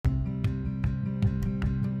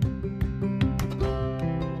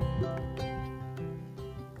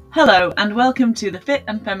Hello and welcome to the Fit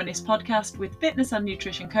and Feminist podcast with fitness and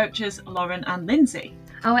nutrition coaches Lauren and Lindsay.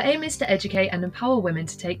 Our aim is to educate and empower women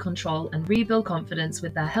to take control and rebuild confidence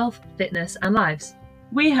with their health, fitness and lives.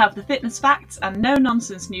 We have the fitness facts and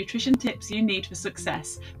no-nonsense nutrition tips you need for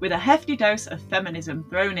success, with a hefty dose of feminism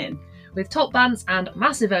thrown in. With top bants and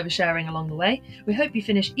massive oversharing along the way, we hope you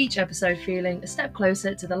finish each episode feeling a step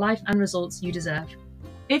closer to the life and results you deserve.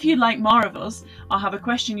 If you'd like more of us, or have a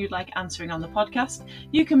question you'd like answering on the podcast,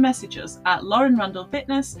 you can message us at Lauren Randall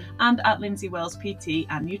Fitness and at Lindsay Wells PT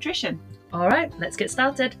and Nutrition. All right, let's get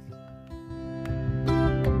started.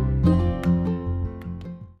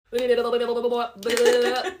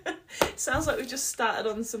 Sounds like we just started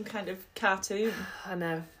on some kind of cartoon. I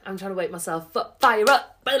know, I'm trying to wake myself up. Fire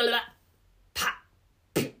up!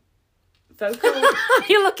 Vocal.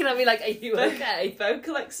 You're looking at me like, are you okay?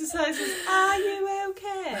 Vocal exercises. Are you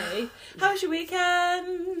okay? How's your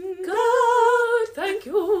weekend? Good, thank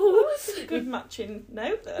you. That's a good matching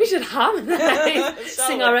note there. We should harmonise.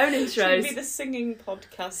 Sing our own intros. Should be the singing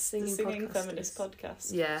podcast, the singing feminist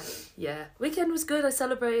podcast. Yeah. Weekend was good. I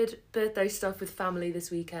celebrated birthday stuff with family this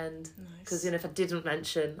weekend. Because, if I didn't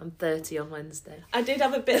mention, I'm 30 on Wednesday. I did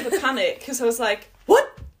have a bit of a panic because I was like,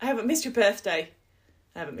 what? I haven't missed your birthday.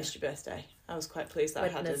 I was quite pleased that I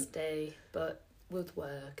hadn't. Wednesday, but with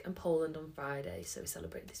work, and Poland on Friday, so we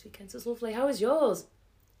celebrated this weekend. So it's lovely. How was yours?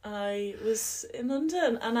 I was in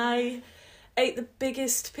London and I ate the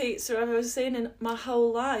biggest pizza I've ever seen in my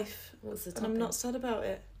whole life. What's the topping? And I'm not sad about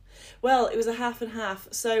it. Well, it was a half and half.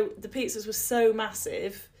 So the pizzas were so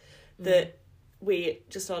massive that we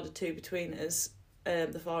just ordered two between us,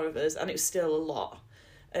 the four of us, and it was still a lot.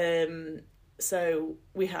 So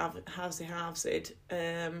we have halvesied.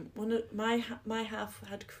 One of my half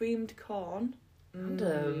had creamed corn.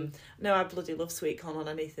 No, I bloody love sweet corn on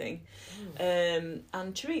anything. And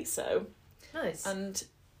chorizo. Nice. And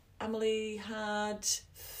Emily had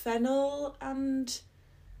fennel and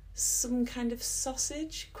some kind of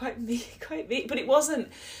sausage, quite meat. But it wasn't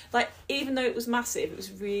like, even though it was massive, it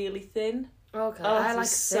was really thin. Okay, I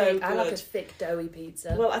like a thick doughy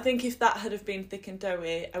pizza. Well, I think if that had have been thick and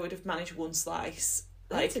doughy, I would have managed one slice.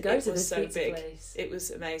 I had to go to this so pizza big. place. It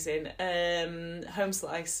was amazing. Home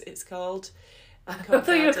Slice, it's called. I thought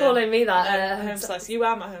you were calling me that. Home Slice. You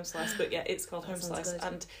are my Home Slice, but yeah, it's called Home That Slice, good.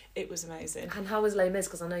 and it was amazing. And how was Les Mis?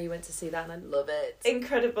 Because I know you went to see that, and I love it.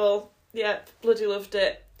 Incredible. Yeah, bloody loved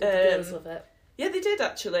it. Did the girls love it? Yeah, they did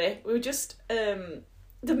actually. We were just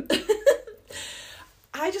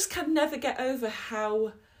I just can never get over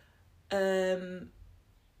how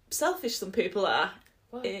selfish some people are.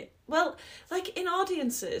 Well, like in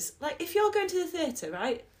audiences, like if you're going to the theatre,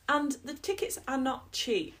 right, and the tickets are not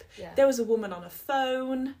cheap. Yeah. There was a woman on a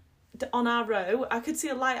phone on our row. I could see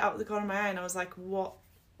a light out of the corner of my eye and I was like, what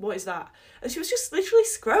is that? And she was just literally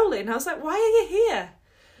scrolling. I was like, why are you here?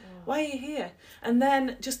 Why are you here? And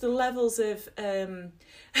then just the levels of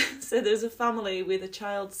so there's a family with a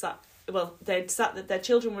child they'd sat that their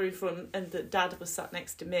children were in front and the dad was sat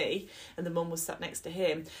next to me and the mum was sat next to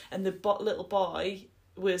him, and the little boy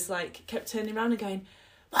was like kept turning around and going,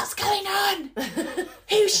 what's going on?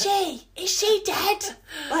 Who's she? Is she dead?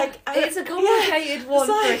 Like, it's a complicated one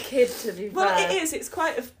for a kid, to be fair. Well, it is. It's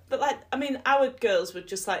quite but like, I mean, our girls were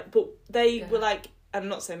just like, but they were like, I'm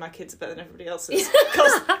not saying my kids are better than everybody else's,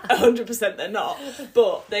 because 100% they're not.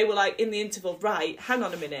 But they were like, in the interval, right, hang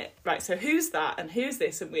on a minute. Right, so who's that and who's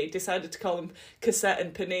this? And we decided to call them Cassette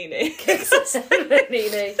and Panini.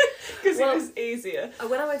 Panini. Because it was easier.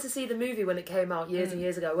 When I went to see the movie when it came out years and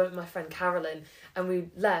years ago, I went with my friend Carolyn and we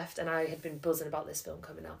left, and I had been buzzing about this film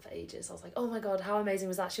coming out for ages. I was like, oh my God, how amazing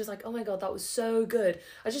was that? She was like, oh my God, that was so good.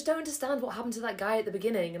 I just don't understand what happened to that guy at the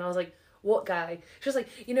beginning. And I was like, what guy? She was like,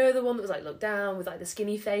 the one that was like looked down with like the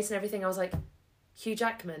skinny face and everything. I was like, Hugh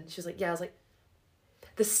Jackman. She was like, yeah. I was like,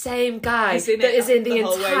 the same guy that is in the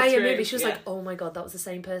entire movie. She was like, oh my God, that was the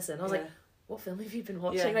same person. I was like, what film have you been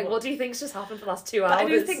watching? Yeah, what do you think's just happened for the last 2 hours? But I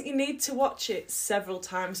do think you need to watch it several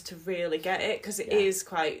times to really get it, because it is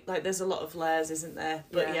quite, like, there's a lot of layers, isn't there?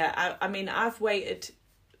 But I mean, I've waited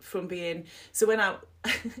from being, so when I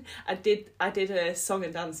did a song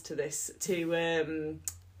and dance to this,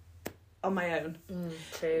 on my own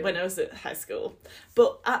when I was at high school,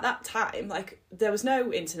 but at that time, like, there was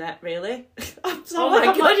no internet really. I'm sorry, oh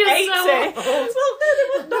my God, you're 80. so old. Well, no, there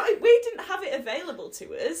was not. We didn't have it available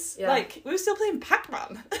to us. Yeah. Like, we were still playing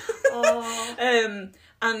Pac-Man.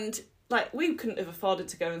 And like, we couldn't have afforded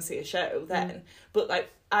to go and see a show then, but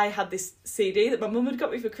like, I had this CD that my mum had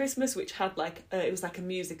got me for Christmas, which had like, it was like a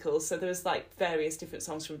musical, so there was like various different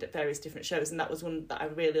songs from various different shows, and that was one that I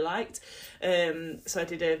really liked. So I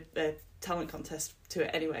did a talent contest to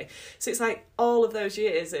it anyway. So it's like all of those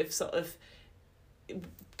years of sort of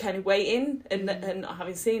kind of waiting and not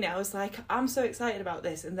having seen it, I was like, I'm so excited about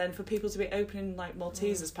this. And then for people to be opening like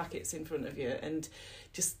Maltesers packets in front of you and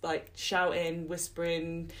just like shouting,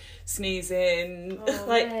 whispering, sneezing,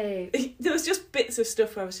 there was just bits of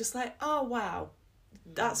stuff where I was just like, oh wow,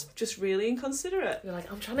 that's just really inconsiderate. You're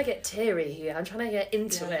like, I'm trying to get teary here, I'm trying to get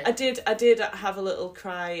into it. I did have a little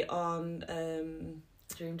cry on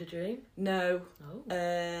Dream to Dream? No.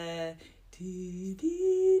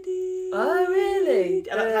 Oh really?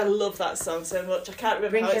 I love that song so much. I can't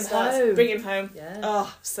remember how it starts. Home. Bring Him Home. Yeah.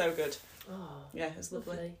 Oh, so good. Oh, yeah, it was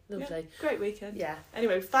lovely. Lovely. Yeah, great weekend. Yeah.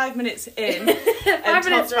 Anyway, 5 minutes in, and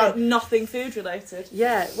talked about nothing food related.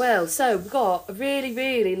 Yeah. Well, so we got a really,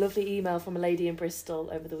 really lovely email from a lady in Bristol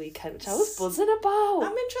over the weekend, which I was buzzing about.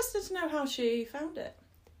 I'm interested to know how she found it.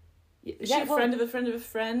 Is she a friend of a friend of a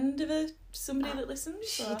friend of somebody that listens?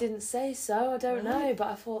 She didn't say so, I don't know, but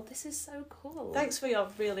I thought, this is so cool. Thanks for your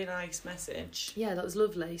really nice message. Yeah, that was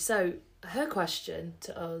lovely. So her question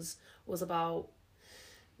to us was about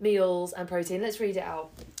meals and protein. Let's read it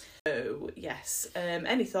out. Oh, yes.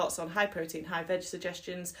 Any thoughts on high protein, high veg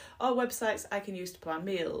suggestions or websites I can use to plan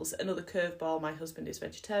meals? Another curveball, my husband is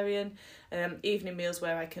vegetarian. Evening meals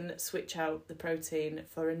where I can switch out the protein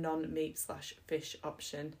for a non-meat/fish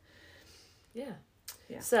option. Yeah.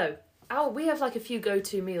 So we have like a few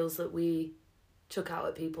go-to meals that we chuck out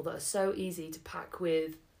at people that are so easy to pack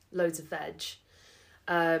with loads of veg.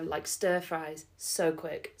 Like stir fries, so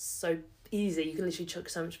quick, so easy. You can literally chuck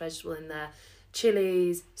so much vegetable in there.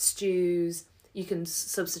 Chilies, stews. You can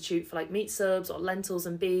substitute for like meat subs or lentils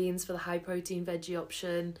and beans for the high protein veggie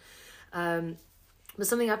option. But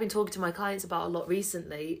something I've been talking to my clients about a lot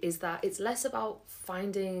recently is that it's less about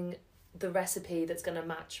finding the recipe that's going to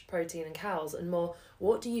match protein and cows and more,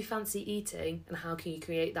 what do you fancy eating and how can you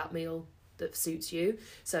create that meal that suits you?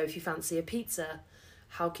 So if you fancy a pizza,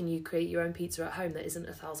 how can you create your own pizza at home that isn't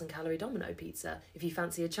 1,000-calorie Domino pizza? If you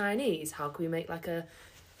fancy a Chinese, how can we make like a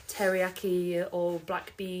teriyaki or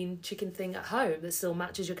black bean chicken thing at home that still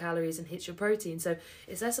matches your calories and hits your protein? So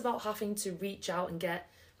it's less about having to reach out and get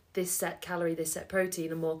this set calorie, this set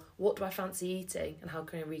protein, and more, what do I fancy eating and how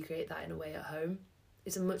can I recreate that in a way at home?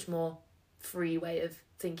 It's a much more free way of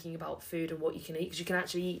thinking about food and what you can eat, because you can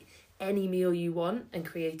actually eat any meal you want and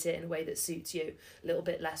create it in a way that suits you. A little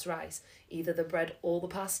bit less rice, either the bread or the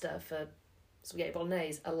pasta for spaghetti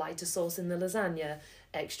bolognese, a lighter sauce in the lasagna,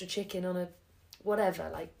 extra chicken on a whatever,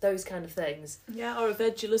 like those kind of things. Yeah, or a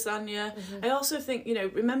veggie lasagna. I also think,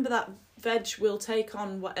 remember that veg will take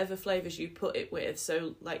on whatever flavours you put it with.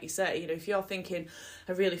 So like you say, if you're thinking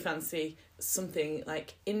I really fancy something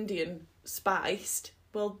like Indian spiced,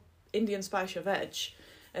 well, Indian spice your veg.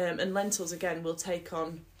 And lentils again will take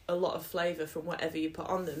on a lot of flavour from whatever you put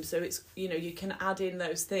on them. So it's, you can add in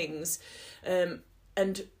those things. And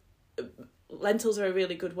lentils are a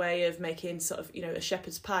really good way of making sort of, a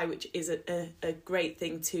shepherd's pie, which is a great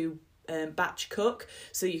thing to batch cook.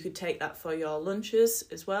 So you could take that for your lunches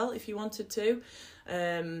as well if you wanted to.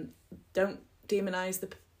 Don't demonise the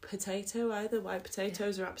potato either. White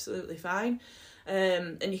potatoes are absolutely fine.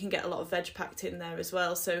 And you can get a lot of veg packed in there as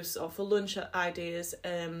well. So for lunch ideas,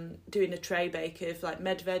 doing a tray bake of like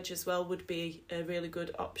med veg as well would be a really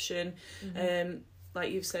good option.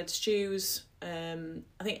 Like you've said, stews. I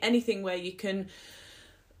think anything where you can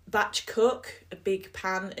batch cook a big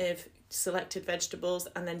pan of selected vegetables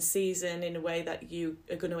and then season in a way that you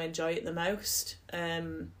are going to enjoy it the most.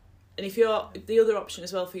 And if the other option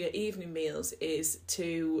as well for your evening meals is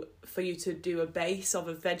for you to do a base of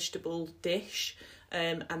a vegetable dish,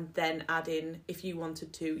 and then add in, if you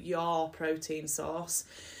wanted to, your protein source.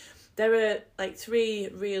 There are like 3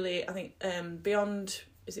 really, I think, Beyond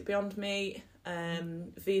Meat,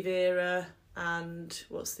 Vivera, and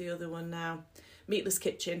what's the other one now? Meatless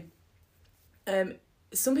Kitchen.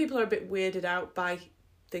 Some people are a bit weirded out by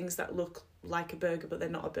things that look like a burger, but they're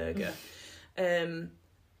not a burger.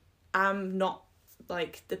 I'm not,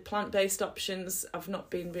 like, the plant-based options, I've not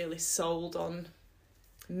been really sold on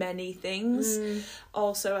many things.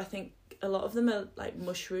 Also, I think a lot of them are, like,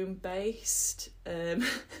 mushroom-based.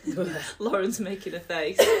 Lauren's making a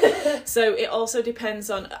face. So it also depends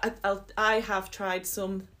on... I have tried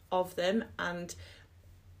some of them, and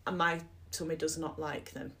my tummy does not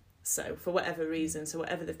like them. So for whatever reason, so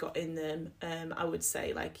whatever they've got in them, I would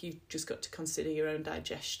say, like, you've just got to consider your own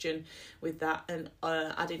digestion with that, and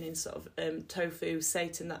adding in sort of tofu,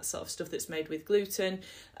 seitan, that sort of stuff that's made with gluten.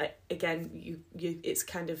 Again, you it's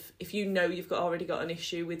kind of, if you've already got an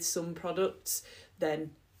issue with some products,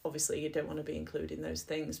 then obviously you don't want to be including those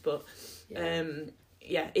things. But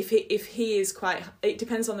if he is quite, it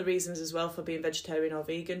depends on the reasons as well for being vegetarian or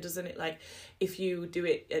vegan, doesn't it? Like if you do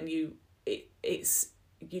it and you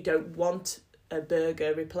don't want a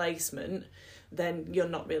burger replacement, then you're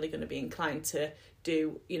not really going to be inclined to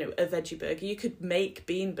do, you know, a veggie burger. You could make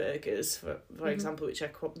bean burgers, for example, which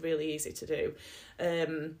are really easy to do.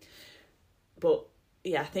 But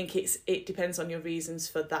yeah, I think it depends on your reasons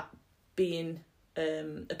for that being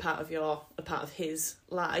a part of his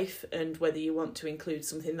life, and whether you want to include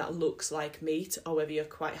something that looks like meat, or whether you're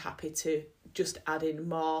quite happy to just add in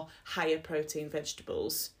more higher protein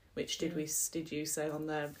vegetables. Which did you say on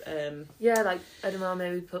there? Like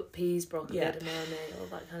edamame, we put peas, broccoli, edamame, all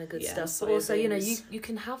that kind of good stuff. But also, you know, you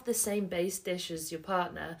can have the same base dish as your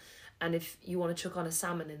partner, and if you want to chuck on a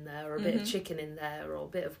salmon in there, or a bit of chicken in there, or a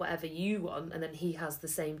bit of whatever you want, and then he has the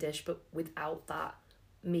same dish but without that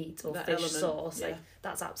meat or that fish element, sauce, like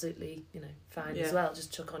that's absolutely, you know, fine as well.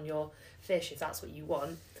 Just chuck on your fish if that's what you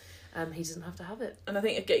want. He doesn't have to have it. And I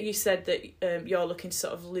think you said that you're looking to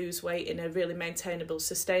sort of lose weight in a really maintainable,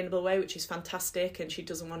 sustainable way, which is fantastic, and she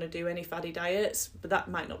doesn't want to do any faddy diets, but that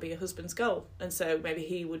might not be your husband's goal. And so maybe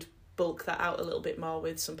he would bulk that out a little bit more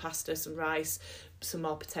with some pasta, some rice, some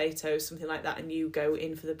more potatoes, something like that, and you go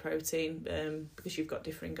in for the protein because you've got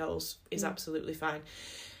different goals, is absolutely fine.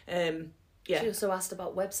 She also asked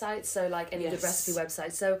about websites, so like any good recipe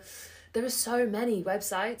websites. So there are so many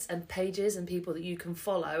websites and pages and people that you can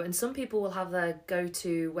follow, and some people will have their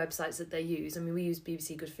go-to websites that they use. I mean, we use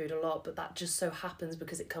BBC Good Food a lot, but that just so happens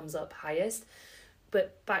because it comes up highest.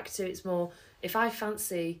 But back to, it's more, if I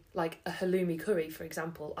fancy like a halloumi curry, for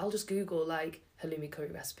example, I'll just Google like halloumi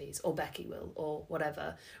curry recipes, or Becky will, or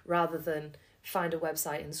whatever, rather than find a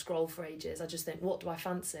website and scroll for ages. I just think, what do I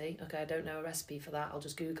fancy? Okay, I don't know a recipe for that, I'll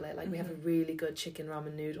just Google it. Like we have a really good chicken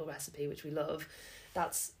ramen noodle recipe, which we love.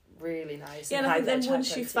 That's really nice. Yeah, and I think then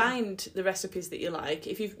once you find the recipes that you like,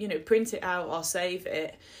 if you print it out or save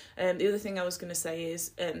it. The other thing I was going to say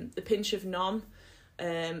is the Pinch of Nom.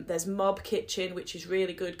 There's Mob Kitchen, which is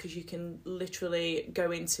really good because you can literally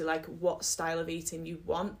go into like what style of eating you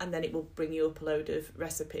want, and then it will bring you up a load of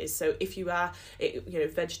recipes. So if you are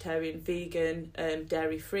vegetarian, vegan,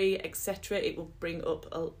 dairy free, etc., it will bring up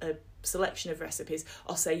a selection of recipes.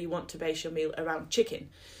 Or say you want to base your meal around chicken,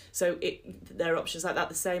 so there are options like that.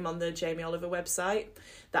 The same on the Jamie Oliver website,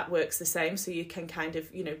 that works the same. So you can kind of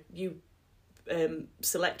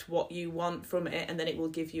select what you want from it, and then it will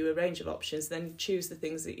give you a range of options. Then choose the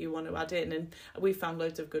things that you want to add in, and we found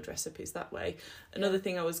loads of good recipes that way. Another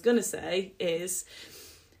thing I was going to say is,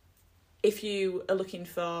 if you are looking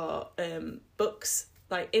for books,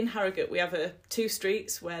 like in Harrogate we have 2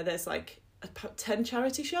 streets where there's like 10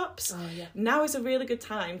 charity shops. Now is a really good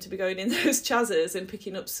time to be going in those chazas and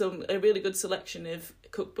picking up a really good selection of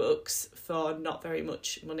cookbooks for not very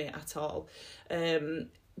much money at all.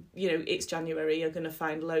 It's January, you're going to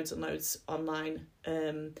find loads and loads online.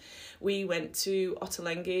 We went to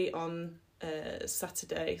Ottolenghi on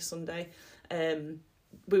Sunday.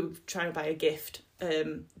 We were trying to buy a gift,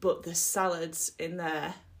 but the salads in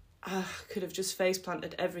there, I could have just face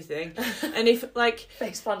planted everything. And if like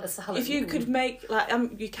face plant a salad, if you could make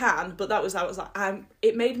you can, but I was like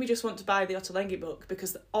it made me just want to buy the Ottolenghi book,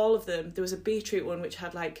 because all of them, there was a beetroot one which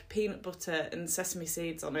had like peanut butter and sesame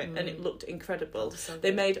seeds on it, and it looked incredible. So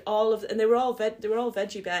they made all of, and they were all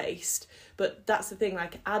veggie based, but that's the thing,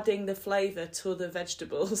 like adding the flavour to the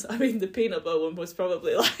vegetables. I mean, the peanut butter one was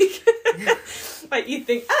probably like like you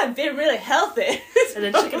think, I'm being really healthy. And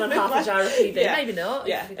then chicken on half a jar of PB. Maybe not.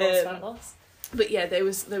 Yeah. Fat loss. But yeah, there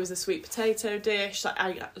was a sweet potato dish. Like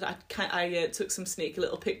I took some sneaky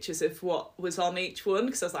little pictures of what was on each one,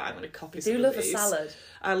 because I was like, I'm going to copy some of these. You love a salad.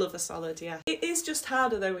 I love a salad, yeah. It is just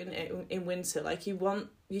harder though in winter. Like you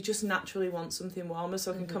just naturally want something warmer,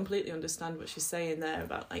 so I can completely understand what she's saying there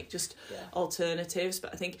about like just alternatives.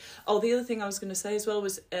 But I think, the other thing I was going to say as well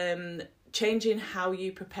was changing how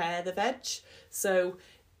you prepare the veg. So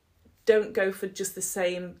don't go for just the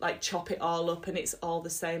same, like chop it all up and it's all the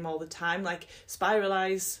same all the time. Like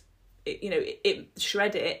spiralize it,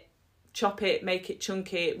 shred it, chop it, make it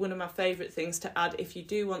chunky. One of my favourite things to add if you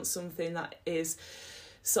do want something that is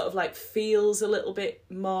sort of like feels a little bit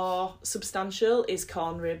more substantial is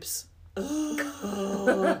corn ribs. Have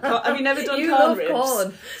you never done corn ribs?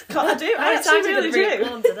 Corn. I do. I actually really do.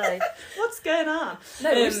 Corn today. What's going on?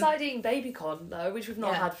 No, we've started eating baby corn though, which we've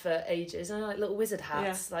not had for ages. And like little wizard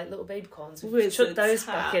hats, like little baby corns. We've chucked those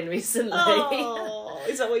back in recently. Oh,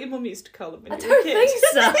 is that what your mum used to call them? I don't think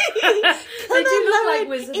so. They do look like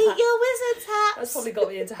wizard hats. Eat your wizard's hats. That's probably got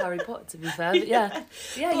me into Harry Potter, to be fair. But yeah,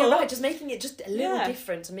 you're right. Just making it just a little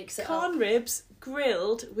different to mix it up. Corn ribs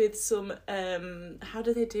grilled with some. How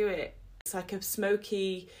do they do it? It's like a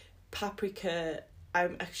smoky paprika. I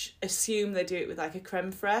assume they do it with like a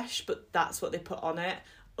creme fraiche, but that's what they put on it.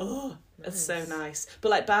 Oh, it's so nice. But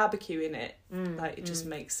like barbecuing it, like it just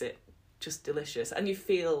makes it just delicious, and you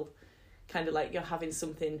feel kind of like you're having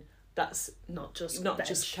something that's not just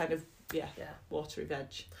kind of watery veg.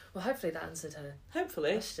 Well, hopefully that answered her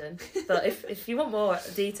question. But if you want more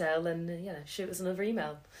detail, then shoot us another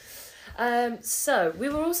email. So we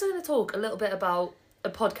were also going to talk a little bit about a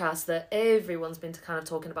podcast that everyone's been kind of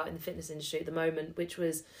talking about in the fitness industry at the moment, which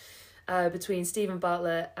was between Stephen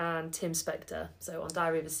Bartlett and Tim Spector, so on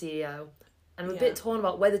Diary of a CEO. And we're a bit torn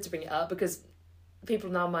about whether to bring it up because people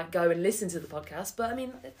now might go and listen to the podcast, but I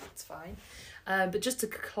mean, it's fine. But just to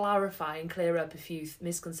clarify and clear up a few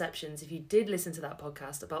misconceptions, if you did listen to that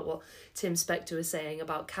podcast about what Tim Spector was saying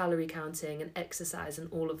about calorie counting and exercise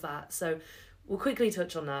and all of that. So we'll quickly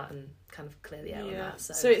touch on that and kind of clear the air on that.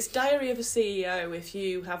 So it's Diary of a CEO, if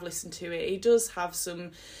you have listened to it. He does have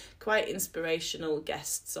some quite inspirational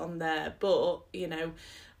guests on there, but,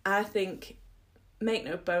 I think, make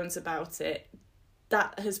no bones about it,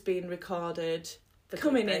 that has been recorded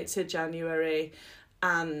coming into January,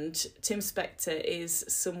 and Tim Spector is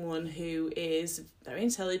someone who is very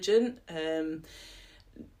intelligent,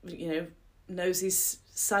 knows his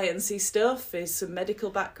sciencey stuff, is some medical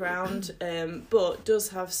background, but does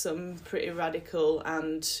have some pretty radical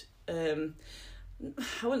and I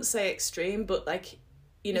wouldn't say extreme, but like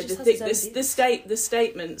the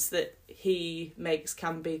statements that he makes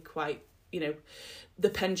can be quite the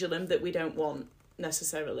pendulum that we don't want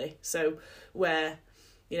necessarily. So where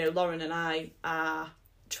Lauren and I are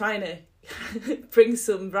trying to bring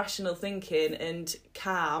some rational thinking and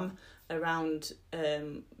calm around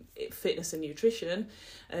fitness and nutrition,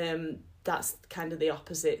 that's kind of the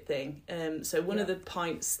opposite thing. So one of the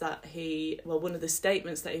points that one of the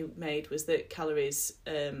statements that he made was that calories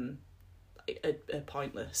are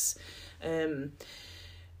pointless,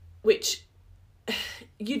 which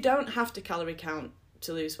you don't have to calorie count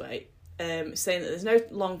to lose weight. Saying that there's no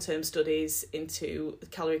long-term studies into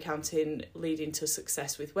calorie counting leading to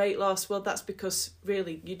success with weight loss. Well, that's because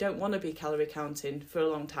really you don't want to be calorie counting for a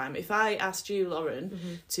long time. If I asked you,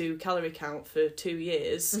 Lauren, to calorie count for 2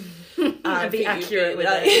 years, and be accurate with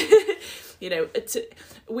it.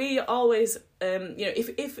 We always,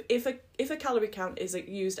 if a calorie count is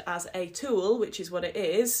used as a tool, which is what it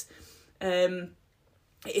is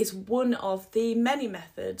one of the many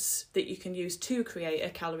methods that you can use to create a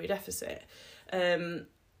calorie deficit.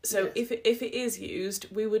 If it is used,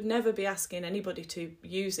 we would never be asking anybody to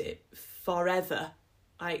use it forever.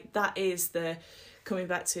 Like that is coming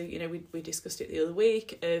back to, we discussed it the other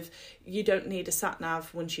week, of you don't need a sat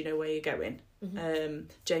nav once you know where you're going.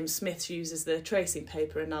 James Smith uses the tracing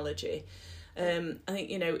paper analogy. I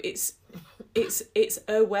think, it's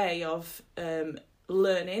a way of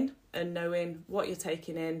learning and knowing what you're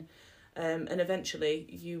taking in, and eventually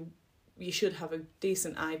you should have a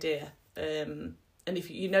decent idea, and if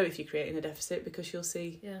you're creating a deficit, because you'll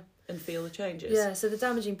see and feel the changes. So the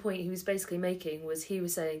damaging point he was basically making was, he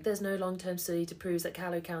was saying there's no long-term study to prove that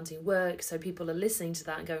calorie counting works, so people are listening to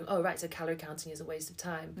that and going, oh right, so calorie counting is a waste of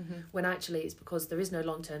time, when actually it's because there is no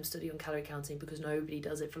long-term study on calorie counting because nobody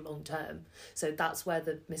does it for long term. So that's where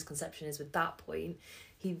the misconception is with that point.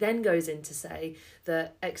 He then goes in to say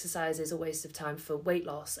that exercise is a waste of time for weight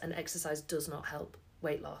loss, and exercise does not help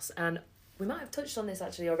weight loss. And we might have touched on this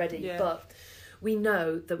actually already, but we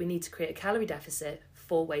know that we need to create a calorie deficit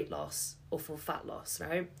for weight loss or for fat loss,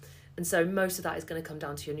 right? And so most of that is going to come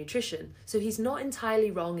down to your nutrition. So he's not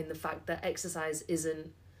entirely wrong in the fact that exercise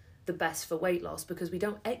isn't the best for weight loss, because we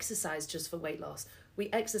don't exercise just for weight loss.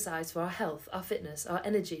 We exercise for our health, our fitness, our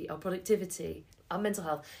energy, our productivity, our mental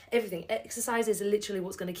health, everything. Exercise is literally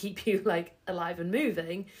what's going to keep you alive and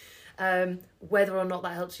moving. Whether or not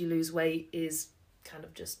that helps you lose weight is kind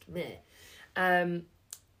of just meh.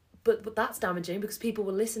 But that's damaging, because people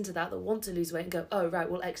will listen to that want to lose weight and go, oh right,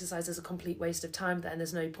 well exercise is a complete waste of time then,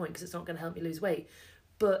 there's no point because it's not going to help me lose weight.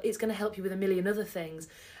 But it's going to help you with a million other things,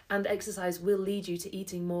 and exercise will lead you to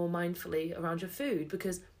eating more mindfully around your food,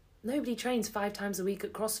 because nobody trains 5 times a week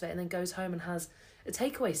at CrossFit and then goes home and has a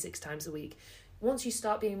takeaway 6 times a week. Once you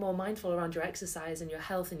start being more mindful around your exercise and your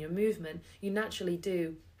health and your movement, you naturally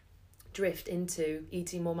do drift into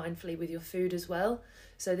eating more mindfully with your food as well.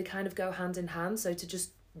 So they kind of go hand in hand. So to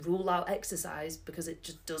just rule out exercise because it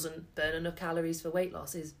just doesn't burn enough calories for weight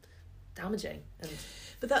loss is damaging.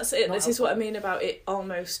 But that's it. This is what I mean about it.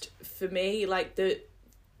 Almost for me,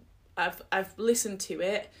 I've listened to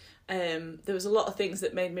it. There was a lot of things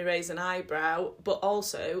that made me raise an eyebrow, but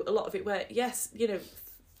also a lot of it where, yes,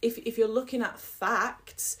 if you're looking at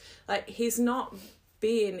facts, he's not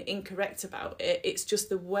being incorrect about it. It's just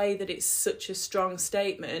the way that it's such a strong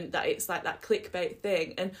statement that it's like that clickbait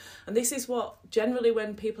thing. And this is what generally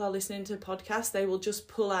when people are listening to podcasts, they will just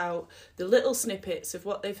pull out the little snippets of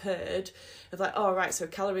what they've heard of like, oh right, so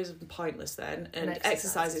calories are pointless then, and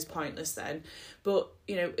exercise is pointless then. But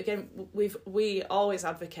you know, again, we always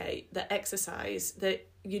advocate that exercise, that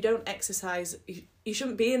you don't exercise, you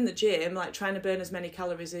shouldn't be in the gym like trying to burn as many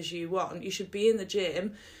calories as you want. You should be in the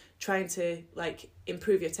gym trying to like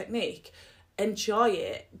improve your technique, enjoy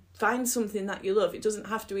it, find something that you love. It doesn't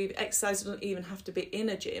have to be exercise, doesn't even have to be in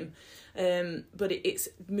a gym, but it's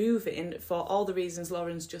moving for all the reasons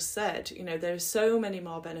Lauren's just said. You know, there's so many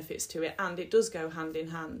more benefits to it, and it does go hand in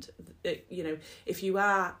hand. You know, if you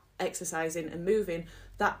are exercising and moving,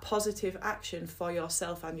 that positive action for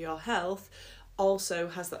yourself and your health also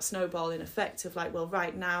has that snowballing effect of like, well,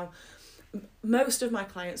 right now, most of my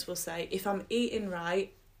clients will say, if I'm eating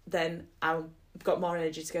right, then I've got more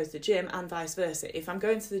energy to go to the gym, and vice versa. If I'm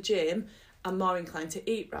going to the gym, I'm more inclined to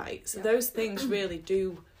eat right. So those things really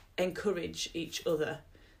do encourage each other.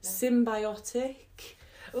 Yeah. Symbiotic.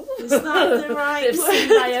 Ooh. Is that the right word?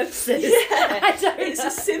 Symbiosis. Yeah, it's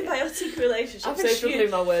a symbiotic relationship. I've been struggling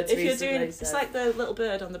my words recently. If you're doing, it's like the little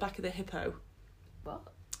bird on the back of the hippo. What?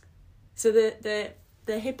 So the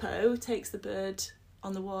hippo takes the bird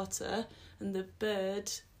on the water, and the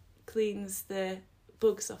bird cleans the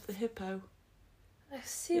bugs off the hippo. I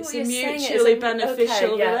see it's what you're saying. It's a mutually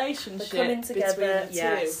beneficial relationship coming together. between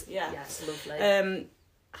the two. Yes, lovely.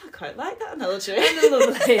 I quite like that analogy.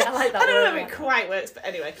 Lovely. I like that. I don't know if it quite works, but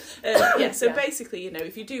anyway. So basically, you know,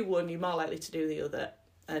 if you do one, you're more likely to do the other.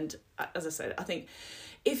 And as I said, I think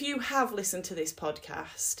if you have listened to this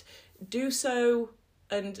podcast, do so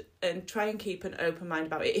and try and keep an open mind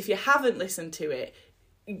about it. If you haven't listened to it,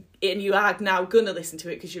 and you are now going to listen to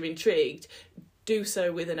it because you're intrigued, do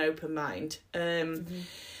so with an open mind.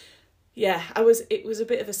 Yeah, it was a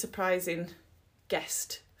bit of a surprising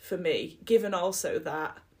guest for me, given also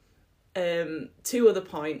that two other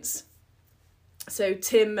points. So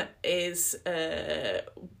Tim is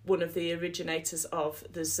one of the originators of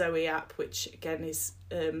the Zoe app, which again is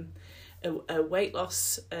a weight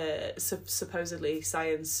loss, supposedly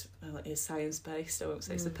science, well, it is science-based, I won't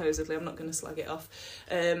say supposedly, I'm not going to slag it off.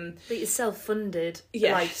 But it's self-funded,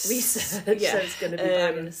 yes, like research, so it's going to be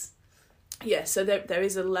biased. Yeah, so there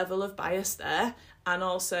is a level of bias there, and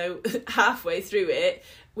also halfway through it,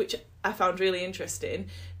 which I found really interesting,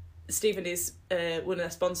 Stephen is, one of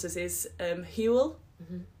their sponsors is Huel,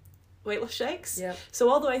 weight loss shakes. Yeah. So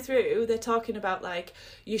all the way through, they're talking about like,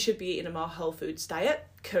 you should be eating a more whole foods diet.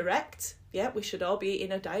 Correct. Yeah, we should all be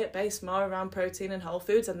eating a diet based more around protein and whole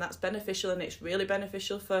foods, and that's beneficial, and it's really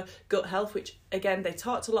beneficial for gut health, which again they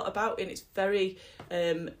talked a lot about, and it's very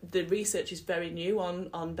the research is very new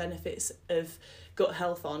on benefits of gut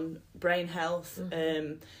health, on brain health,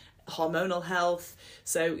 hormonal health.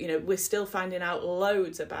 So, you know, we're still finding out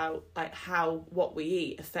loads about like how what we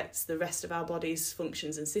eat affects the rest of our body's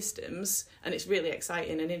functions and systems, and it's really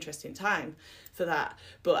exciting and interesting time for that.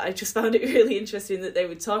 But I just found it really interesting that they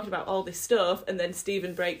were talking about all this stuff, and then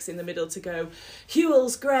Stephen breaks in the middle to go,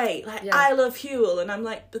 Huel's great, like I love Huel, and I'm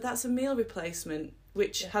like, but that's a meal replacement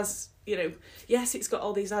which has, you know, yes, it's got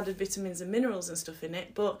all these added vitamins and minerals and stuff in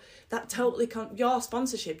it, but that totally your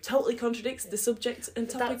sponsorship totally contradicts the subject and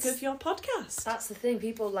topic of your podcast. That's the thing.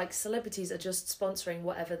 People like celebrities are just sponsoring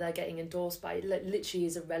whatever they're getting endorsed by. It literally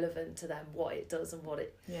is irrelevant to them what it does and what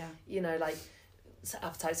it, you know, like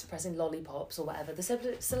appetite suppressing lollipops or whatever. The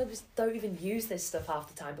celebrities don't even use this stuff half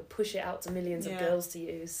the time, but push it out to millions of girls to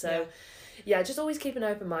use. So just always keep an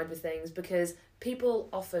open mind with things, because people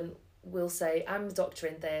often will say, I'm a doctor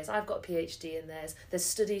in this, I've got a PhD in this, there's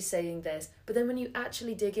studies saying this, but then when you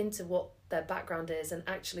actually dig into what their background is, and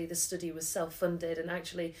actually the study was self-funded, and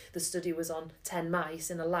actually the study was on 10 mice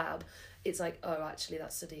in a lab, it's like, oh, actually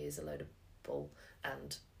that study is a load of bull.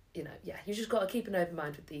 And you know, you just got to keep an open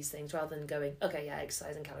mind with these things, rather than going, okay,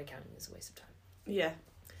 exercise and calorie counting is a waste of time.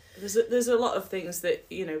 There's a lot of things that,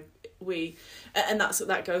 you know, and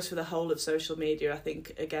that goes for the whole of social media. I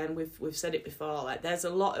think, again, we've said it before, like there's a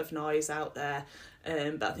lot of noise out there,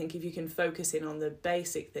 but I think if you can focus in on the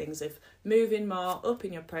basic things of moving more,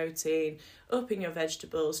 upping your protein, upping your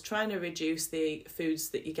vegetables, trying to reduce the foods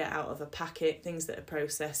that you get out of a packet, things that are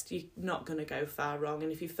processed, you're not going to go far wrong.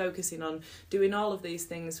 And if you're focusing on doing all of these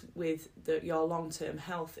things with your long-term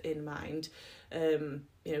health in mind, you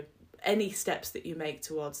know, any steps that you make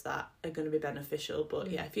towards that are going to be beneficial. But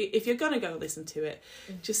if you're going to go listen to it,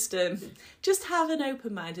 just have an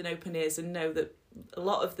open mind and open ears, and know that a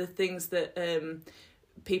lot of the things that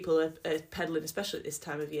people are peddling, especially at this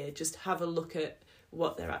time of year, just have a look at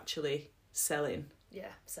what they're actually selling, Yeah,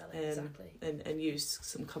 selling, exactly. And use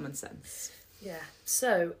some common sense. Yeah.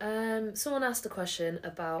 So, someone asked a question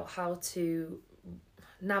about how to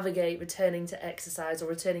navigate returning to exercise or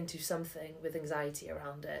returning to something with anxiety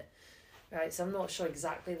around it. Right, so I'm not sure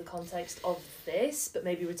exactly the context of this, but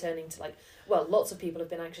maybe returning to lots of people have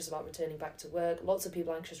been anxious about returning back to work. Lots of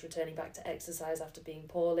people anxious returning back to exercise after being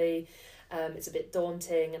poorly. It's a bit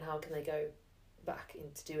daunting, and how can they go back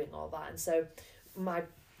into doing all that? And so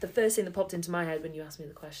the first thing that popped into my head when you asked me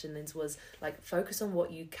the question, Linz, was focus on what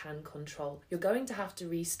you can control. You're going to have to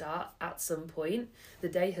restart at some point. The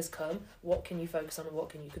day has come. What can you focus on and what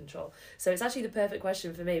can you control? So it's actually the perfect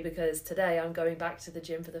question for me, because today I'm going back to the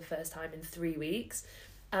gym for the first time in 3 weeks,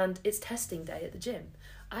 and it's testing day at the gym.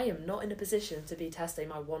 I am not in a position to be testing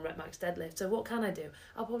my 1 rep max deadlift. So what can I do?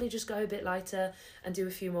 I'll probably just go a bit lighter and do a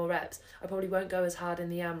few more reps. I probably won't go as hard in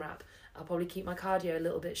the AMRAP. I'll probably keep my cardio a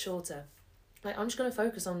little bit shorter. I'm just going to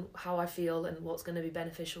focus on how I feel and what's going to be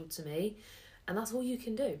beneficial to me. And that's all you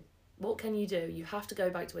can do. What can you do? You have to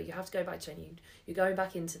go back to it. You have to go back to training. You're going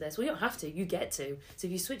back into this. Well, you don't have to. You get to. So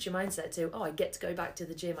if you switch your mindset to, I get to go back to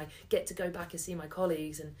the gym. I get to go back and see my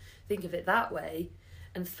colleagues, and think of it that way,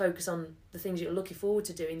 and focus on the things you're looking forward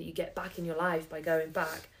to doing that you get back in your life by going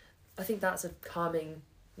back. I think that's a calming,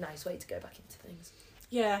 nice way to go back into things.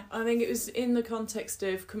 Yeah, I think it was in the context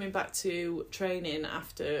of coming back to training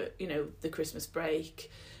after, the Christmas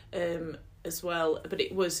break as well. But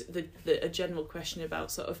it was a general question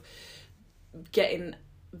about sort of getting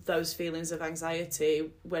those feelings of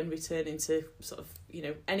anxiety when returning to sort of,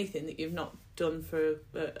 anything that you've not done for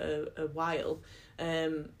a while.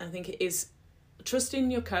 I think it is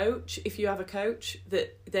trusting your coach, if you have a coach,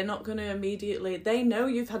 that they're not going to immediately, they know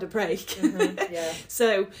you've had a break. Mm-hmm, yeah.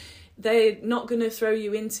 So they're not going to throw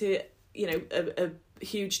you into, a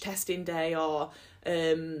huge testing day or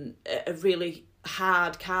a really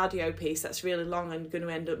hard cardio piece that's really long and going to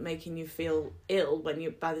end up making you feel ill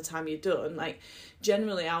by the time you're done.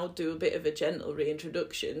 Generally I'll do a bit of a gentle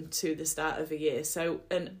reintroduction to the start of a year. So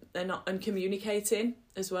and communicating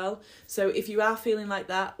as well. So if you are feeling like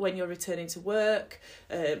that when you're returning to work,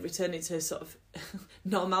 returning to sort of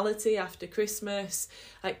normality after Christmas,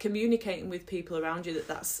 communicating with people around you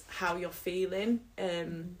that's how you're feeling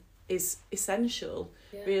is essential.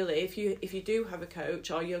 Yeah. Really, if you do have a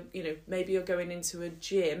coach, or maybe you're going into a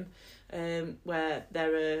gym where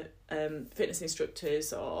there are fitness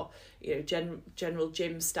instructors or general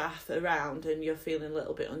gym staff around, and you're feeling a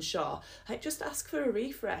little bit unsure, just ask for a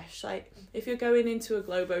refresh. If you're going into a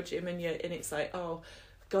Globo gym and it's oh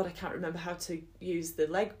God, I can't remember how to use the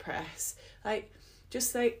leg press,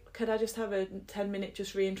 just say, could I just have a 10-minute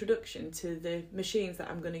just reintroduction to the machines that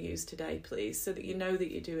I'm going to use today, please, so that you know that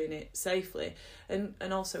you're doing it safely, and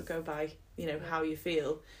also go by, how you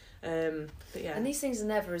feel. But yeah. And these things are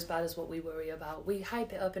never as bad as what we worry about. We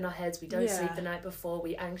hype it up in our heads. We don't sleep the night before.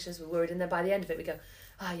 We're anxious. We're worried. And then by the end of it, we go,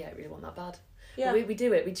 yeah, it really wasn't that bad. Yeah. We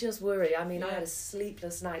do it. We just worry. I mean, I had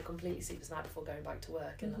a completely sleepless night before going back to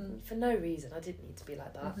work. And for no reason. I didn't need to be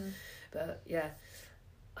like that. Mm-hmm. But yeah.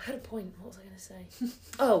 I had a point. What was I going to say?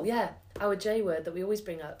 Oh, yeah. Our J word that we always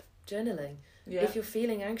bring up, journaling. Yeah. If you're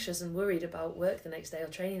feeling anxious and worried about work the next day or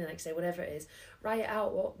training the next day, whatever it is, write it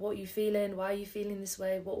out. What are you feeling? Why are you feeling this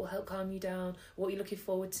way? What will help calm you down? What are you looking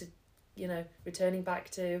forward to, returning back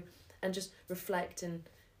to? And just reflect and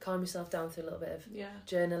calm yourself down through a little bit of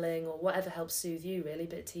journaling or whatever helps soothe you, really. A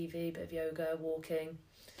bit of TV, a bit of yoga, walking.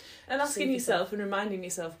 And asking yourself and reminding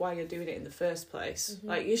yourself why you're doing it in the first place.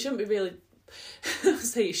 Mm-hmm. You shouldn't be really...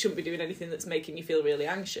 say you shouldn't be doing anything that's making you feel really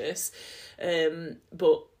anxious,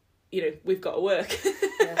 but we've got to work.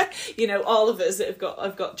 All of us that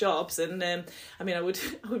have got jobs, and I would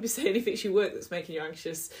be saying if it's your work that's making you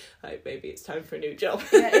anxious, maybe it's time for a new job.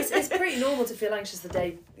 It's pretty normal to feel anxious the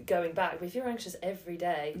day going back, but if you're anxious every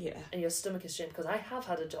day and your stomach is churned, because I have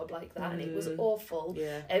had a job like that and it was awful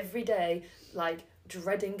every day,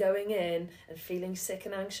 dreading going in and feeling sick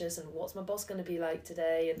and anxious and what's my boss going to be like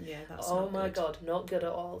today, and that's God, not good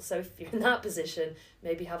at all. So if you're in that position,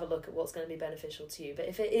 maybe have a look at what's going to be beneficial to you. But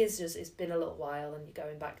if it is just, it's been a little while and you're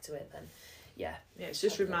going back to it, then it's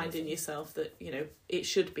just reminding yourself that it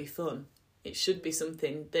should be fun. It should be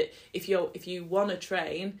something that if you want to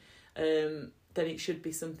train, then it should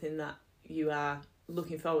be something that you are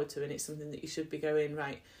looking forward to, and it's something that you should be going,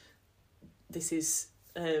 right, this is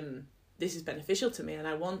beneficial to me, and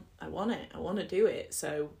I want it. I want to do it.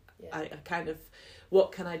 So I kind of,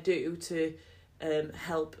 what can I do to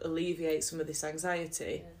help alleviate some of this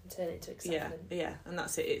anxiety? Turn it into excitement. Yeah, and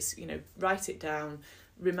that's it. It's write it down,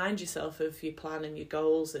 remind yourself of your plan and your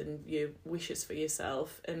goals and your wishes for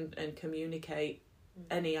yourself, and communicate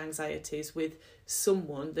any anxieties with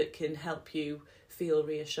someone that can help you feel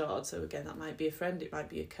reassured. So again, that might be a friend, it might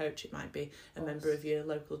be a coach, it might be a member of your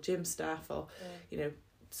local gym staff, or you know,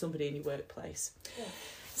 somebody in your workplace.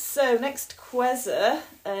 So next quizzer.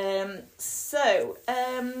 I'd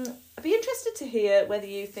be interested to hear whether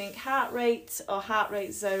you think heart rate or heart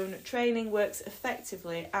rate zone training works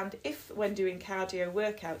effectively, and if when doing cardio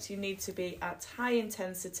workouts you need to be at high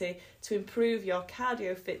intensity to improve your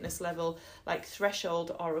cardio fitness level, like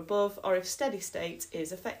threshold or above, or if steady state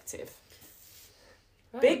is effective.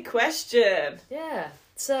 Right. Big question. Yeah.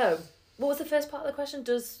 So, what was the first part of the question?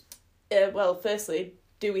 Well, firstly,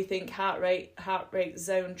 do we think heart rate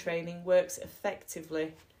zone training works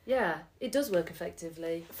effectively? Yeah, it does work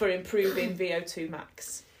effectively. For improving VO2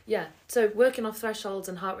 max. Yeah, so working off thresholds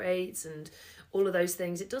and heart rates and all of those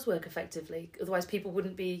things, it does work effectively. Otherwise, people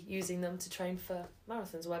wouldn't be using them to train for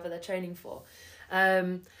marathons or whatever they're training for.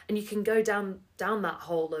 And you can go down that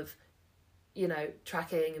hole of, you know,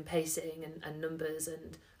 tracking and pacing and numbers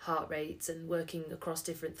and heart rates and working across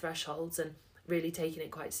different thresholds and really taking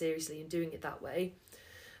it quite seriously and doing it that way,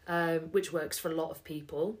 which works for a lot of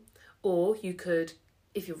people. Or you could,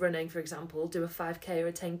 if you're running, for example, do a 5k or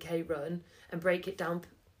a 10k run and break it down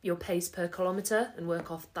your pace per kilometre and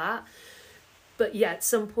work off that. But yeah, at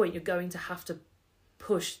some point you're going to have to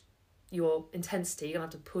push your intensity, you're going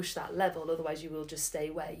to have to push that level, otherwise you will just stay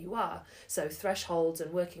where you are. So thresholds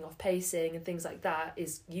and working off pacing and things like that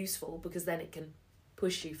is useful, because then it can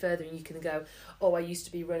push you further and you can go, oh, I used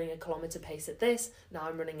to be running a kilometre pace at this, now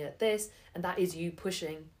I'm running at this, and that is you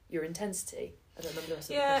pushing your intensity. I don't remember the rest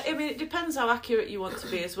of the question. I mean, it depends how accurate you want to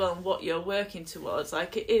be as well and what you're working towards.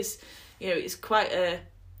 Like, it is, you know, it's quite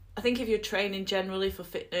I think if you're training generally for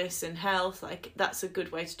fitness and health, like, that's a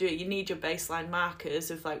good way to do it. You need your baseline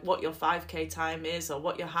markers of like what your 5k time is or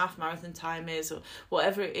what your half marathon time is or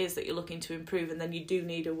whatever it is that you're looking to improve, and then you do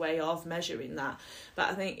need a way of measuring that. But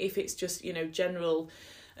I think if it's just, you know, general,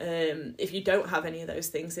 if you don't have any of those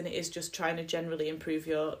things and it is just trying to generally improve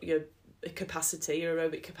your capacity, your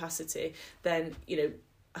aerobic capacity, then, you know,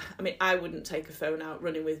 I mean, I wouldn't take a phone out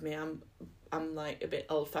running with me. I'm like a bit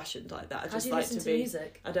old fashioned like that. I just like to be.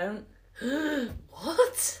 Music? I don't.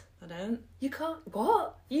 What? I don't. You can't.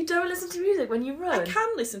 What? You don't listen to music when you run? I can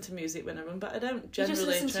listen to music when I run, but I don't generally. You just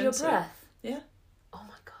listen to your breath. Yeah. Oh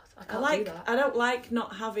my god, I can't do that. I don't like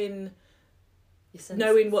not having.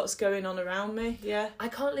 Knowing what's going on around me. Yeah. I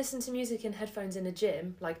can't listen to music in headphones in a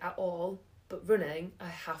gym, like, at all. But running, I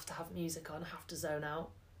have to have music on. I have to zone out.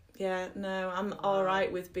 Yeah. No, I'm all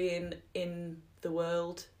right with being in the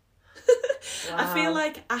world. Wow. I feel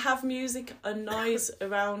like I have music and noise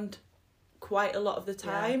around quite a lot of the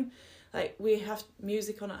time. Yeah. Like, we have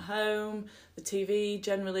music on at home, the TV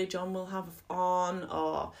generally John will have on,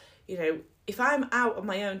 or, you know, if I'm out on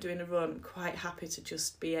my own doing a run, I'm quite happy to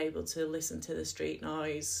just be able to listen to the street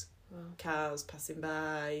noise, cars passing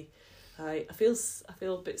by. I feel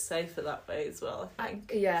a bit safer that way as well, I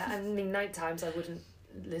think. I mean, night times I wouldn't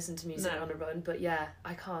listen to music on a run, but yeah,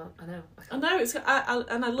 I can't. I know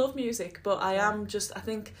and I love music, but I am just, I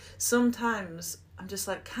think sometimes I'm just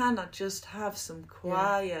like, can I just have some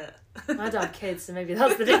quiet? My dad kids, so maybe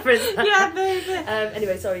that's the difference. Yeah, maybe.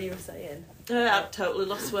 Anyway, sorry, you were saying. I totally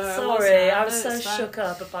lost where I was. Sorry, I was so shook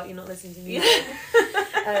up about you not listening to music.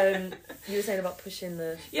 You were saying about pushing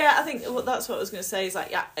the. Yeah, I think that's what I was going to say. Is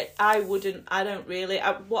like, yeah,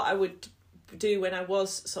 what I would do when I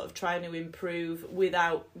was sort of trying to improve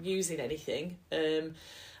without using anything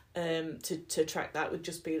to track that would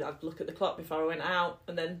just be, I'd look at the clock before I went out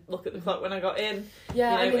and then look at the clock when I got in.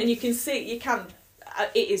 Yeah, you know, and you can see,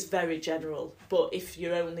 it is very general, but if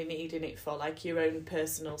you're only needing it for like your own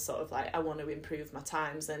personal sort of like, I want to improve my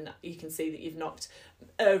times, then you can see that you've knocked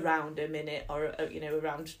around a minute or, you know,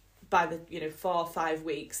 around by the, you know, 4 or 5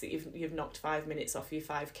 weeks that you've knocked 5 minutes off your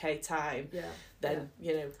 5k time.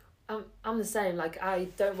 You know, I'm the same. Like, I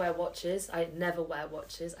don't wear watches. I never wear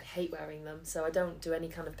watches. I hate wearing them. So I don't do any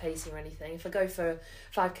kind of pacing or anything. If I go for a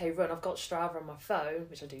 5k run, I've got Strava on my phone,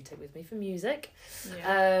 which I do take with me for music.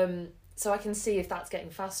 Yeah. So I can see if that's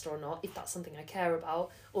getting faster or not, if that's something I care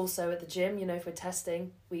about. Also at the gym, you know, if we're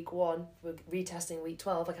testing week 1, we're retesting week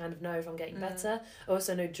 12, I kind of know if I'm getting better. I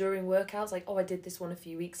also know during workouts, like, oh, I did this one a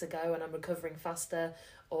few weeks ago and I'm recovering faster,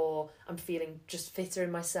 or I'm feeling just fitter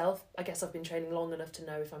in myself. I guess I've been training long enough to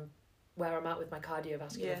know if I'm where I'm at with my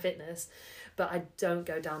cardiovascular fitness, but I don't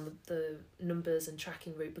go down the numbers and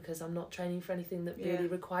tracking route because I'm not training for anything that really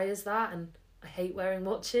requires that, and I hate wearing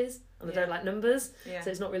watches and I don't like numbers, so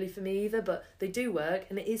it's not really for me either, but they do work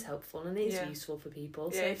and it is helpful and it is useful for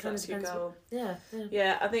people. So it kind of depends.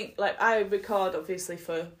 Yeah, I think, like, I record obviously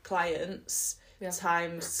for clients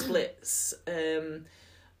time splits,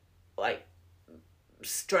 like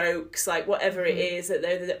strokes, like whatever it is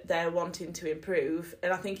that they're wanting to improve.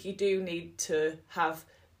 And I think you do need to have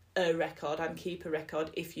a record and keep a record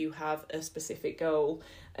if you have a specific goal.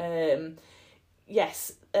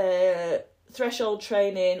 Yes, threshold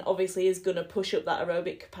training obviously is going to push up that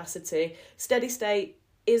aerobic capacity. Steady state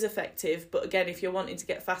is effective, but again, if you're wanting to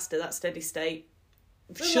get faster, that steady state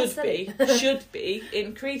should be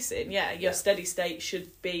increasing. Your steady state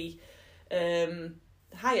should be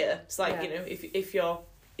higher. It's like, if you're,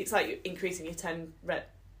 it's like you're increasing your 10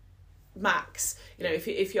 rep max.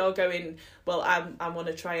 If you're going, well, I want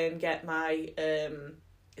to try and get my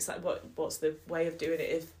it's like what's the way of doing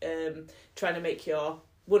it, if trying to make your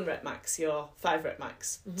 1 rep max your 5 rep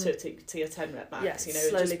max to your 10 rep max,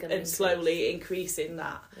 slowly increasing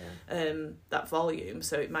that that volume.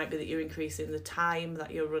 So it might be that you're increasing the time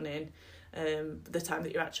that you're running, the time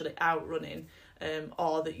that you're actually out running,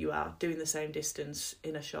 or that you are doing the same distance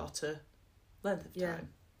in a shorter length of time.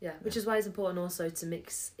 Yeah, which is why it's important also to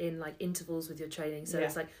mix in like intervals with your training. So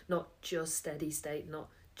it's like not just steady state, not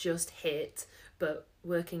just HIIT, but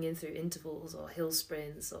working in through intervals or hill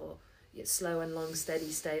sprints or slow and long steady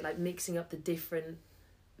state, like mixing up the different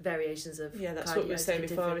variations of that's what we were saying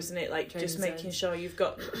before, isn't it? Like just making sure you've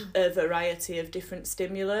got a variety of different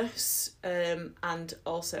stimulus, and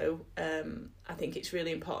also I think it's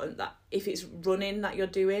really important that if it's running that you're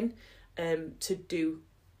doing, to do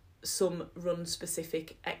some run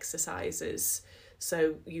specific exercises,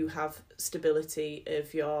 so you have stability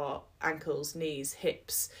of your ankles, knees,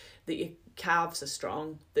 hips, that your calves are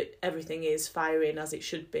strong, that everything is firing as it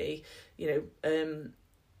should be.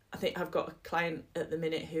 I think I've got a client at the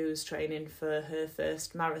minute who's training for her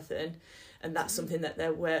first marathon, and that's something that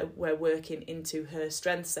we're working into her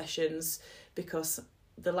strength sessions, because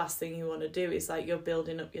the last thing you want to do is like you're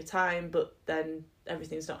building up your time, but then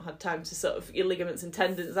everything's not had time to sort of, your ligaments and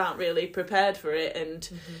tendons aren't really prepared for it, and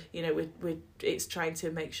it's trying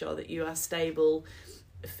to make sure that you are stable,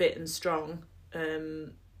 fit and strong,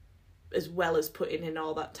 as well as putting in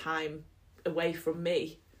all that time away from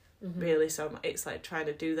me. Really, so it's like trying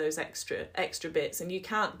to do those extra bits, and you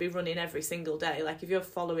can't be running every single day. Like if you're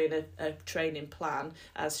following a training plan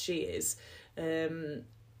as she is,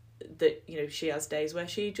 that she has days where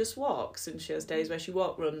she just walks, and she has days where she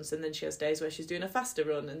runs, and then she has days where she's doing a faster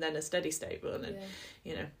run and then a steady state run, and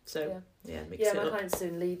mix it my up. client's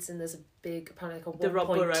doing Leeds, and there's a big, apparently like a the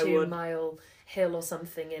 1.2 mile hill or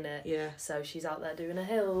something in it. Yeah. So she's out there doing her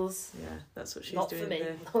hills. Yeah, that's what she's Not doing. For me.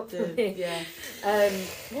 Not for me. Yeah.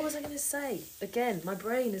 What was I going to say? Again, my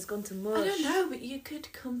brain has gone to mush. I don't know, but you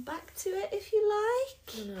could come back to it if you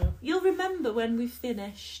like. I know. You'll remember when we've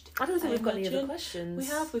finished. I don't think we've got any other questions. We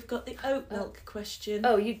have. We've got the oat milk question.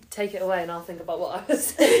 Oh, you take it away and I'll think about what I was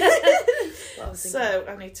saying. So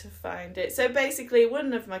I need to find it. So basically,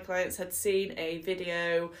 one of my clients had seen a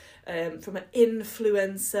video from an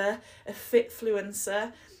influencer, a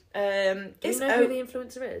fitfluencer. Do you know who the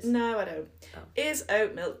influencer is? No, I don't. Oh. Is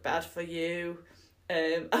oat milk bad for you?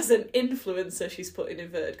 As an influencer, she's put in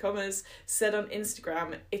inverted commas, said on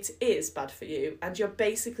Instagram, it is bad for you, and you're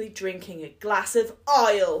basically drinking a glass of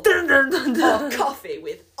oil or coffee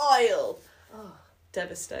with oil. Oh.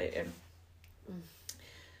 Devastating.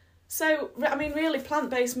 So, I mean, really,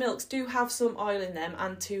 plant-based milks do have some oil in them,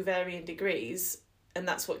 and to varying degrees, and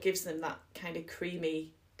that's what gives them that kind of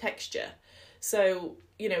creamy texture. So,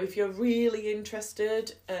 if you're really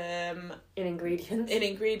interested in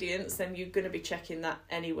ingredients, then you're going to be checking that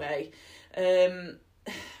anyway.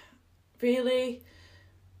 Really?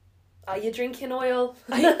 Are you drinking oil?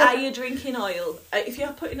 Are you drinking oil? If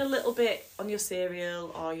you're putting a little bit on your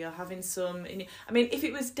cereal, or you're having some... if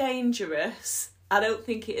it was dangerous, I don't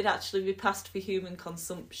think it'd actually be passed for human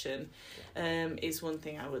consumption, is one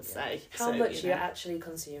thing I would say. How much you're actually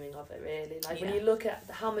consuming of it, really. Like when you look at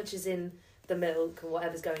how much is in the milk and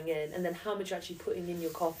whatever's going in, and then how much you're actually putting in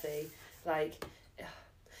your coffee, like...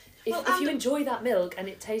 If you enjoy that milk and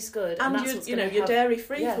it tastes good, and that's what's you're dairy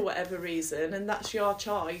free for whatever reason, and that's your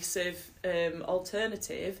choice of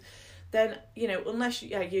alternative, then unless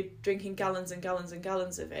you're drinking gallons and gallons and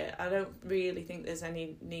gallons of it, I don't really think there's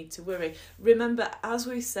any need to worry. Remember, as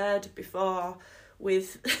we said before,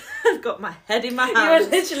 with I've got my head in my hands. You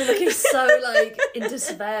are literally looking so in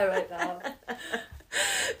despair right now.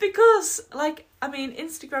 Because,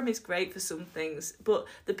 Instagram is great for some things, but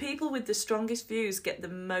the people with the strongest views get the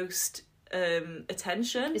most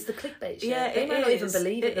attention. It's the clickbait shit. Yeah, they might not even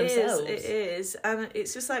believe it themselves. It is. And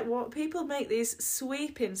it's just like, what people make these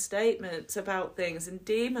sweeping statements about things and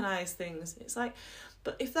demonise things. It's like,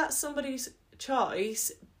 but if that's somebody's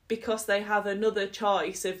choice, because they have another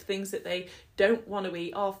choice of things that they don't want to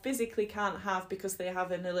eat or physically can't have because they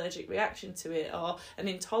have an allergic reaction to it or an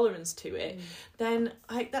intolerance to it, then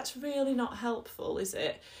like that's really not helpful, is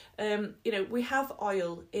it? You know, we have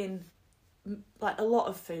oil in like a lot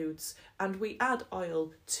of foods, and we add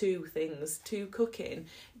oil to things, to cooking.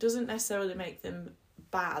 It doesn't necessarily make them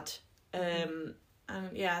bad. And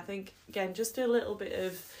yeah, I think again, just a little bit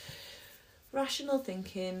of rational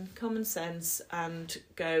thinking, common sense, and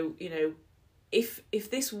go, you know, if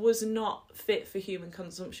this was not fit for human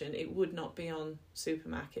consumption, it would not be on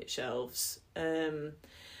supermarket shelves.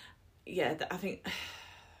 Yeah, I think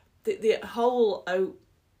the whole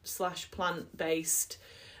oat/plant-based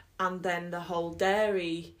and then the whole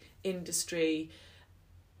dairy industry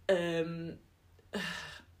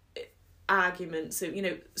argument. So, you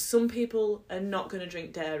know, some people are not going to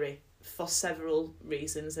drink dairy for several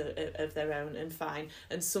reasons of their own, and fine.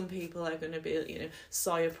 And some people are going to be, you know,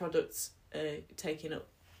 soya products taking up,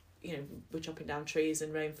 you know, we're chopping down trees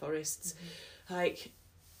and rainforests. Like,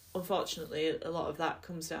 unfortunately, a lot of that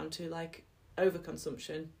comes down to, like,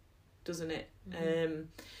 overconsumption, doesn't it?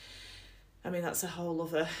 I mean, that's a whole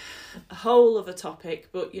other topic,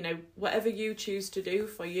 but, you know, whatever you choose to do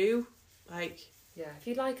for you, like... Yeah, if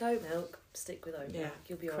you like oat milk, stick with oat milk.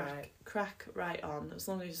 You'll be alright. Crack right on, as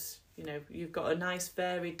long as, you know, you've got a nice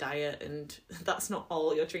varied diet and that's not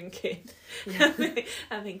all you're drinking. Yeah.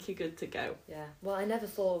 I think you're good to go. Yeah, well, I never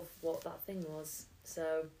thought of what that thing was,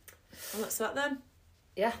 so... Well, that's that then.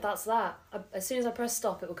 Yeah, that's that. As soon as I press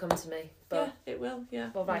stop, it will come to me. But yeah, it will, yeah.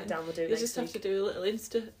 We'll write it down, we'll do it next week. You just have to do a little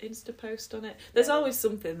Insta post on it. There's always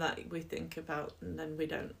something that we think about and then we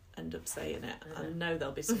don't end up saying it. I know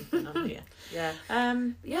there'll be something on here. Yeah.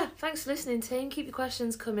 Yeah, thanks for listening, team. Keep your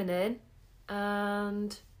questions coming in.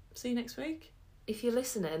 And... see you next week. If you're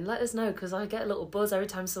listening, let us know, because I get a little buzz every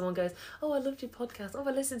time someone goes, oh, I loved your podcast. Oh,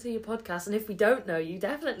 I listened to your podcast. And if we don't know you,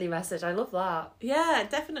 definitely message. I love that. Yeah,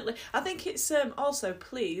 definitely. I think it's also,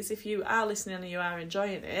 please, if you are listening and you are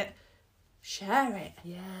enjoying it, share it.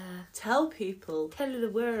 Yeah. Tell people. Tell the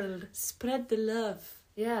world. Spread the love.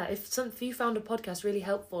 Yeah, if you found a podcast really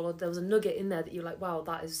helpful, or there was a nugget in there that you're like, wow,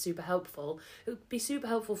 that is super helpful, it would be super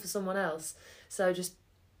helpful for someone else. So just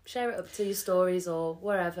share it up to your stories or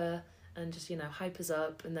wherever, and just, you know, hype us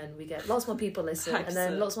up, and then we get lots more people listen, and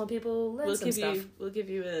then lots more people learn some stuff. We'll give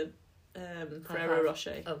you a Ferrero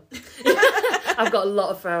Rocher. Oh. I've got a lot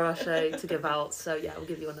of Ferrero Rocher to give out, so yeah, we'll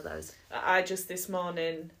give you one of those. I just this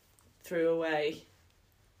morning threw away,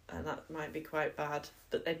 and that might be quite bad,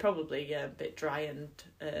 but they're probably a bit dry and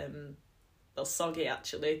well, soggy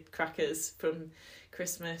actually, crackers from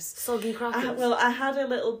Christmas. Soggy crackers? I had a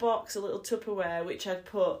little box, a little Tupperware, which I'd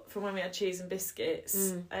put from when we had cheese and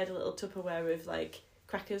biscuits. I had a little Tupperware with like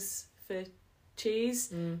crackers for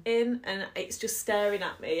cheese in, and it's just staring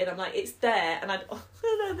at me, and I'm like, it's there, and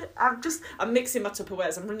I'm mixing my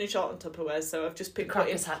Tupperwares. I'm running short on Tupperwares, so I've just been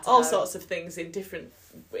putting all sorts of things in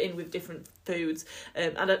with different foods,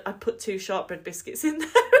 and I put 2 shortbread biscuits in there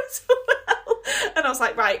as well. And I was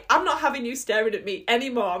like, right, I'm not having you staring at me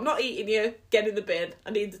anymore. I'm not eating you. Get in the bin.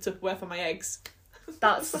 I need the Tupperware for my eggs.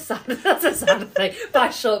 That's a sad thing. Buy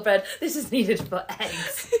shortbread. This is needed for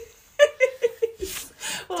eggs.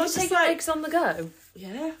 Well, Did you take eggs on the go?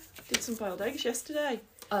 Yeah, did some boiled eggs yesterday.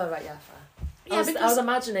 Oh, right, yeah, fair. Yeah, I was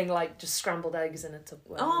imagining, like, just scrambled eggs in a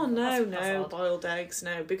Tupperware. Oh, no, boiled eggs,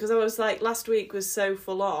 no. Because I was, like, last week was so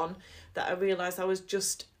full on that I realised I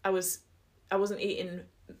wasn't eating...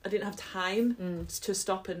 I didn't have time to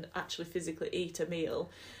stop and actually physically eat a meal.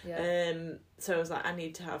 Yeah. So I was like, I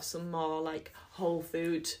need to have some more, like, whole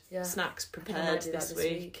food snacks prepared this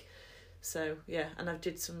week. So, yeah, and I've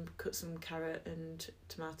cut some carrot and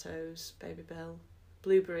tomatoes, baby bell,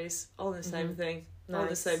 blueberries, all in the same thing. Nice. All in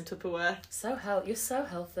the same Tupperware. You're so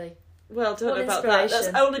healthy. Well, don't know about that. That's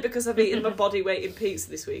only because I've eaten my body weight in pizza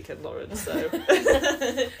this weekend, Lauren, so...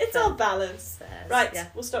 It's all balanced. Right,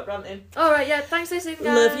 we'll stop ranting. Alright, yeah, thanks for listening,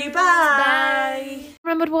 guys. Love you, bye!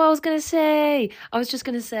 Remembered what I was going to say. I was just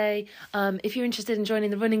going to say, if you're interested in joining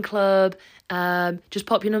the running club, just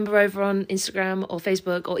pop your number over on Instagram or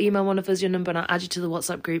Facebook, or email one of us your number and I'll add you to the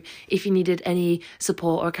WhatsApp group if you needed any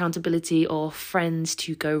support or accountability or friends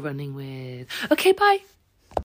to go running with. Okay, bye!